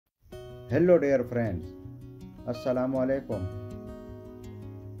Hello dear friends. Assalamu alaikum.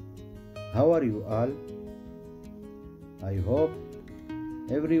 How are you all? I hope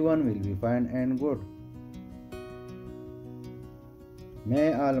everyone will be fine and good.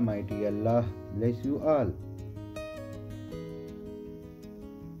 May Almighty Allah bless you all.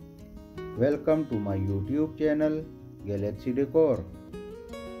 Welcome to my YouTube channel Galaxy Decor.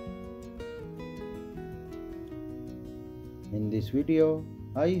 In this video,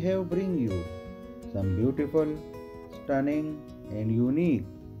 I have bring you some beautiful, stunning and unique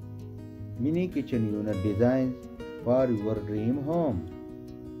mini kitchen unit designs for your dream home.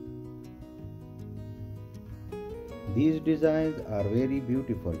 These designs are very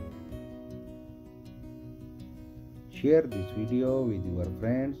beautiful. Share this video with your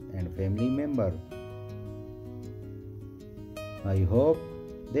friends and family members. I hope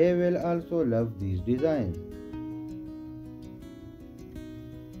they will also love these designs.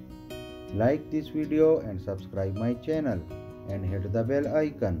 Like this video and subscribe my channel and hit the bell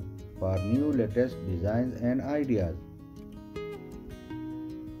icon for new latest designs and ideas.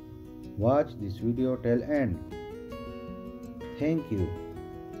 Watch this video till end. Thank you.